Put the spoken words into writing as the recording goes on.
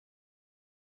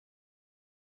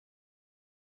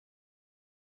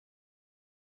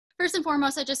first and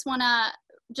foremost, I just want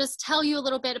to tell you a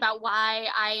little bit about why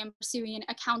I am pursuing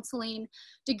a counseling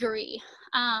degree.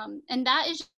 And that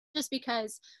is just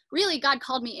because really God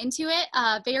called me into it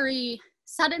very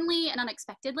suddenly and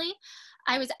unexpectedly.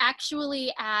 I was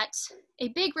actually at a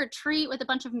big retreat with a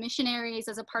bunch of missionaries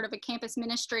as a part of a campus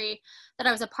ministry that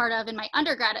I was a part of in my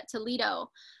undergrad at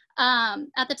Toledo.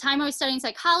 At the time I was studying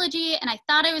psychology, and I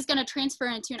thought I was going to transfer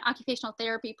into an occupational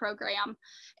therapy program,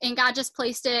 and God just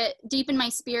placed it deep in my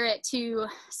spirit to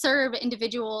serve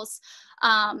individuals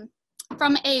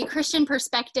from a Christian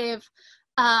perspective,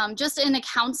 just in the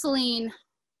counseling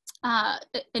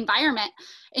environment.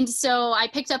 And so I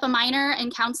picked up a minor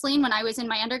in counseling when I was in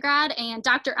my undergrad, and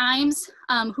Dr. Imes,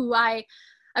 who I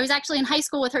was actually in high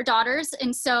school with her daughters,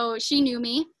 and so she knew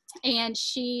me, and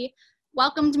she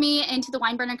welcomed me into the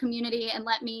Winebrenner community and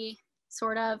let me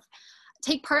sort of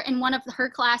take part in one of her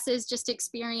classes just to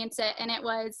experience it. And it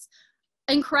was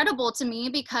incredible to me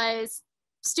because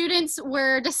students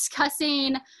were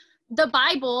discussing the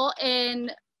Bible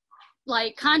in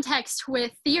like context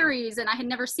with theories, and I had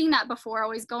never seen that before. I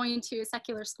was going to a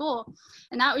secular school,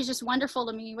 and that was just wonderful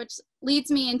to me, which leads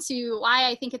me into why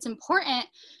I think it's important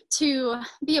to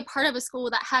be a part of a school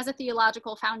that has a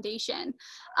theological foundation.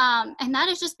 And that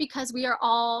is just because we are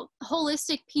all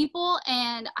holistic people,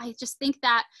 and I just think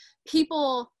that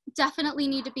people definitely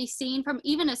need to be seen from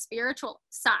even a spiritual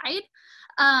side,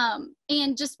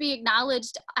 and just be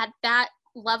acknowledged at that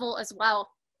level as well.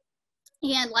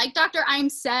 And like Dr.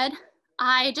 Imes said,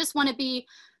 I just want to be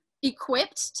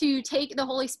equipped to take the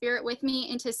Holy Spirit with me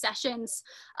into sessions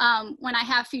when I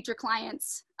have future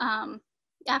clients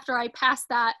after I pass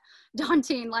that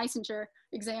daunting licensure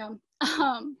exam.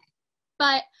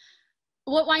 But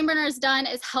what Winebrenner has done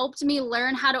is helped me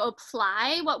learn how to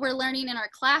apply what we're learning in our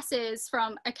classes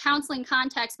from a counseling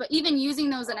context, but even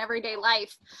using those in everyday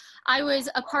life. I was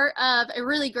a part of a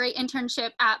really great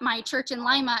internship at my church in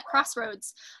Lima at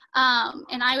Crossroads.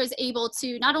 And I was able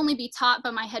to not only be taught by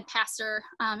my head pastor,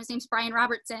 his name's Brian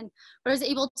Robertson, but I was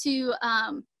able to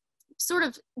sort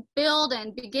of build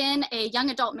and begin a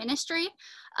young adult ministry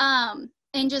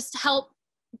and just help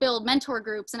build mentor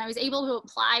groups. And I was able to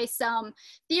apply some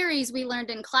theories we learned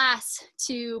in class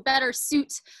to better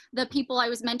suit the people I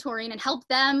was mentoring and help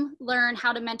them learn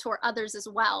how to mentor others as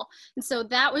well. And so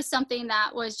that was something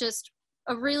that was just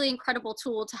a really incredible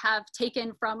tool to have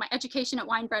taken from my education at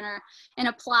Winebrenner and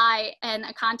apply in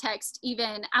a context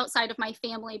even outside of my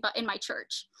family, but in my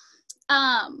church.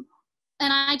 And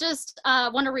I just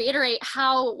want to reiterate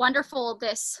how wonderful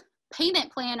this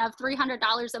payment plan of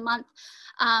 $300 a month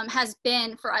has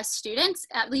been for us students,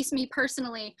 at least me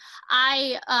personally.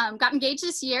 I got engaged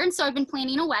this year, and so I've been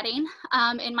planning a wedding,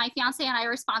 and my fiance and I are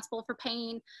responsible for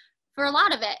paying for a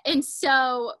lot of it. And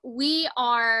so we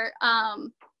are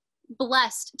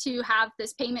blessed to have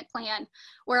this payment plan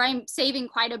where I'm saving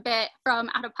quite a bit from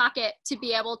out of pocket to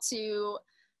be able to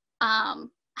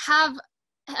have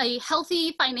a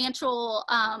healthy financial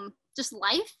just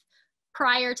life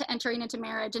prior to entering into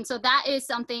marriage. And so that is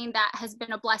something that has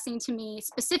been a blessing to me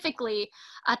specifically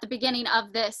at the beginning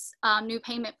of this new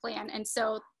payment plan. And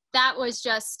so that was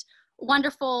just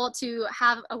wonderful to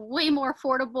have a way more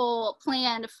affordable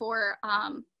plan for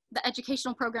the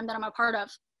educational program that I'm a part of.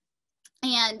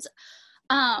 And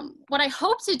what I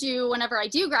hope to do whenever I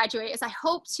do graduate is I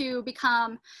hope to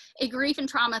become a grief and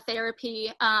trauma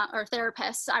therapy or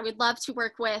therapist. I would love to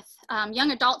work with young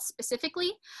adults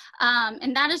specifically.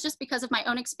 And that is just because of my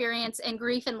own experience in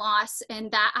grief and loss,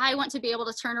 and that I want to be able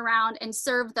to turn around and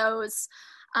serve those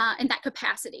in that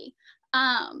capacity.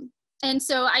 And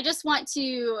so I just want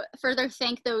to further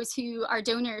thank those who are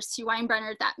donors to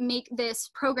Winebrenner that make this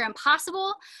program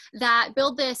possible, that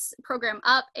build this program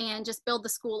up and just build the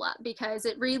school up, because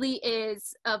it really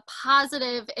is a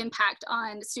positive impact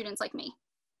on students like me.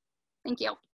 Thank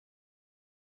you.